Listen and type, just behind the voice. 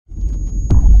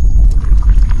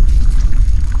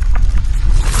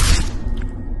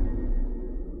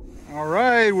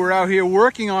right, we're out here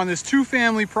working on this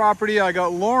 2-family property. I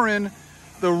got Lauren,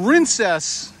 the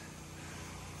rincess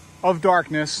of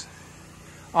darkness,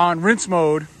 on rinse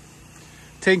mode,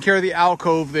 taking care of the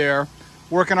alcove there,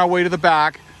 working our way to the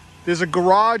back. There's a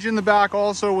garage in the back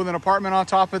also with an apartment on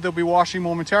top of it they'll be washing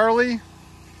momentarily.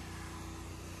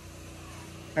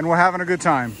 And we're having a good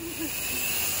time.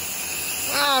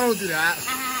 Oh, don't do that.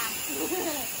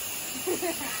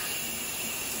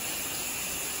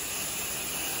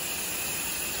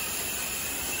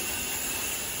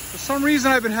 For some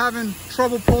reason, I've been having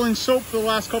trouble pulling soap for the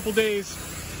last couple days.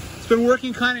 It's been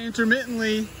working kind of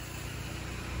intermittently.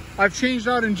 I've changed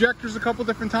out injectors a couple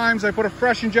different times. I put a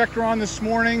fresh injector on this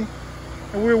morning,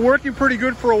 and we were working pretty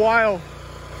good for a while.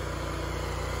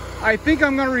 I think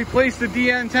I'm going to replace the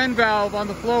DN10 valve on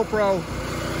the Flow Pro.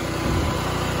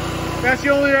 That's the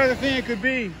only other thing it could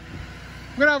be.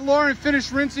 I'm going to have Lauren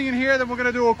finish rinsing in here, then we're going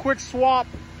to do a quick swap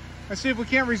and see if we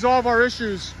can't resolve our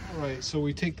issues. All right, so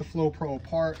we take the Flow Pro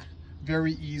apart.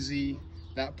 Very easy.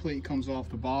 That plate comes off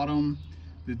the bottom.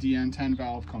 The DN10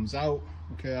 valve comes out.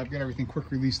 Okay, I've got everything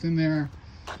quick released in there.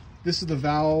 This is the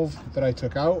valve that I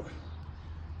took out.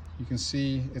 You can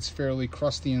see it's fairly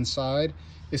crusty inside.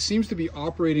 It seems to be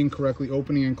operating correctly,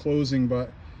 opening and closing,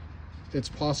 but it's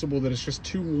possible that it's just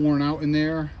too worn out in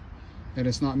there and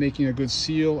it's not making a good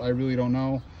seal. I really don't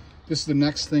know. This is the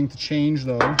next thing to change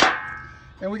though.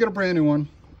 And we got a brand new one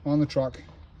on the truck.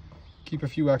 Keep a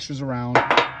few extras around.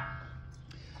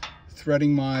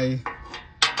 Threading my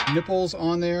nipples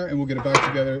on there and we'll get it back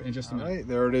together in just a minute. All right,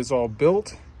 there it is, all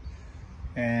built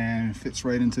and fits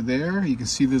right into there. You can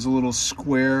see there's a little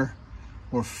square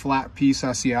or flat piece.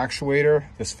 That's the actuator.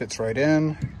 This fits right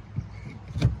in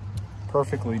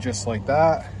perfectly, just like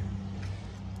that.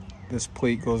 This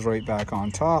plate goes right back on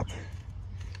top.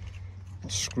 We'll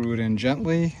screw it in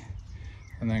gently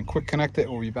and then quick connect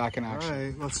it. We'll be back in action. All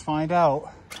right, let's find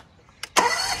out.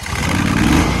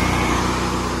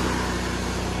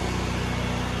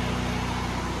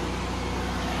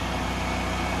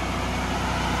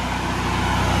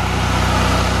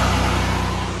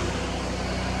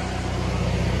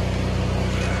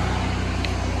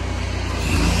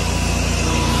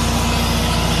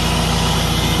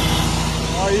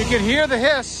 You can hear the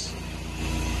hiss.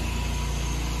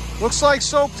 Looks like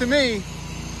soap to me.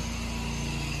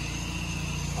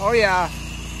 Oh yeah.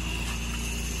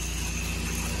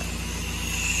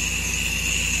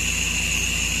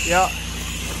 Yeah.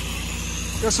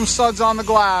 There's some suds on the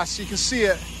glass. You can see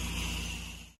it.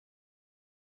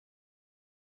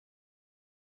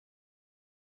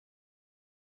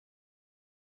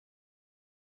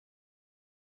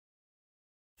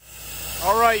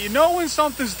 All right, you know when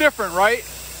something's different, right?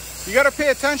 You got to pay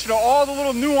attention to all the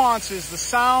little nuances, the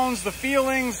sounds, the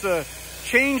feelings, the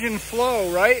change in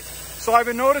flow, right? So I've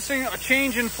been noticing a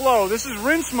change in flow. This is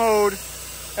rinse mode,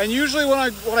 and usually when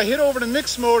I hit over to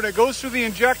mix mode and it goes through the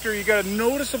injector, you got a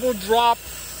noticeable drop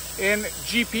in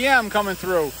GPM coming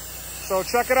through. So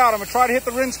check it out. I'm gonna try to hit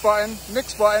the rinse button,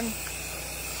 mix button,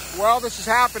 while this is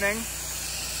happening.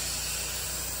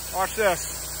 Watch this.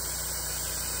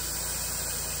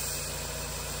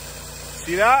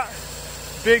 See that?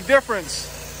 Big difference.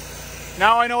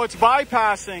 Now I know it's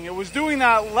bypassing. It was doing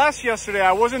that less yesterday.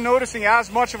 I wasn't noticing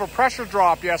as much of a pressure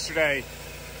drop yesterday.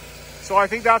 So I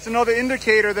think that's another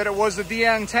indicator that it was the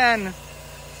DN10.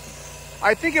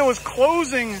 I think it was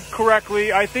closing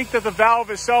correctly. I think that the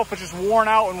valve itself was just worn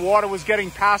out and water was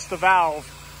getting past the valve.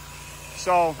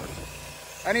 So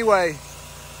anyway,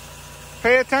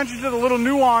 pay attention to the little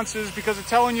nuances because it's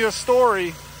telling you a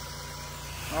story.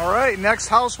 All right, next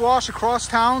house wash across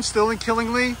town, still in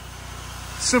Killingly.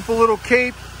 Simple little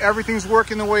cape. Everything's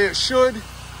working the way it should.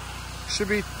 Should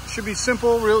be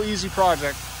simple, real easy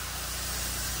project.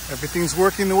 Everything's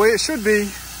working the way it should be.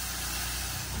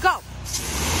 Go.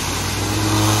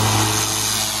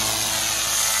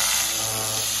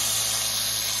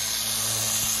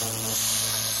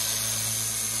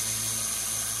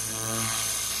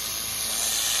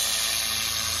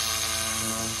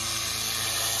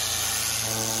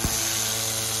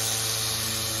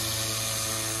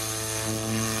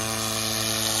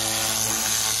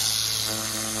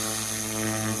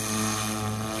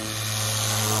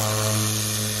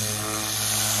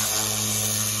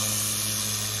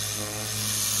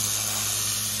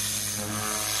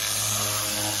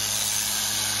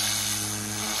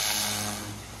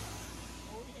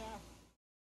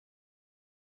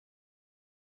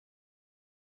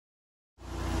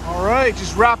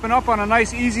 Just wrapping up on a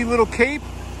nice easy little cape.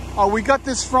 We got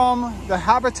this from the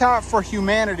Habitat for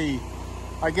Humanity.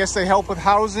 I guess they help with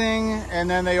housing and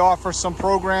then they offer some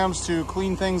programs to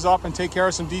clean things up and take care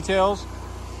of some details.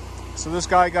 So this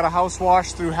guy got a house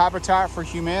wash through Habitat for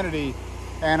Humanity,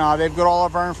 and they've got all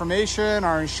of our information,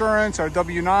 our insurance, our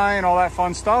W-9, all that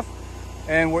fun stuff.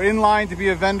 And we're in line to be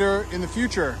a vendor in the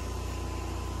future.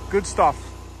 Good stuff.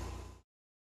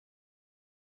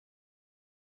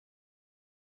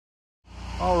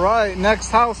 All right, next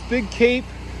house, Big Cape.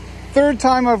 Third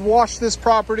time I've washed this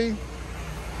property.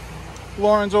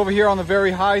 Lauren's over here on the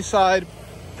very high side.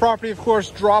 Property, of course,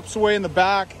 drops away in the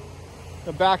back.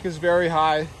 The back is very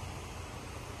high.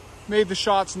 Made the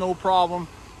shots no problem.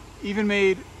 Even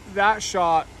made that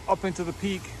shot up into the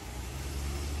peak.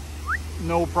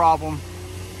 No problem.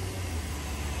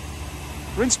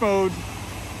 Rinse mode.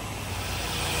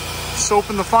 Soap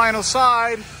in the final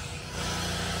side.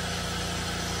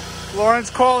 Lauren's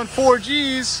calling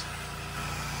 4Gs.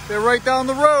 They're right down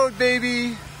the road,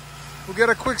 baby. We'll get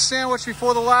a quick sandwich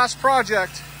before the last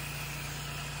project.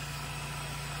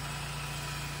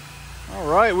 All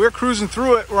right, we're cruising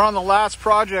through it. We're on the last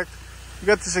project. We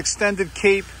got this extended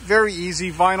cape, very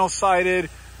easy, vinyl sided,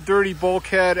 dirty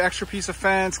bulkhead, extra piece of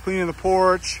fence, cleaning the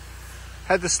porch.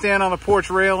 Had to stand on the porch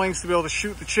railings to be able to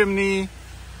shoot the chimney.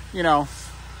 You know,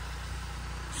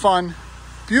 fun.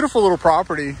 Beautiful little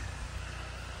property.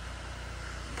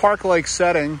 Park-like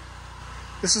setting.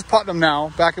 This is Putnam now,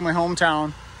 back in my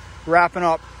hometown, wrapping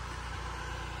up.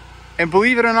 And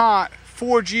believe it or not,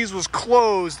 4Gs was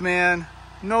closed, man.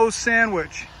 No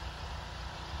sandwich.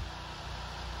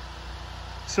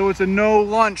 So it's a no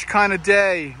lunch kind of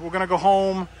day. We're gonna go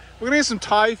home. We're gonna get some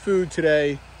Thai food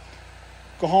today.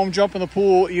 Go home, jump in the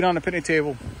pool, eat on the picnic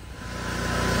table.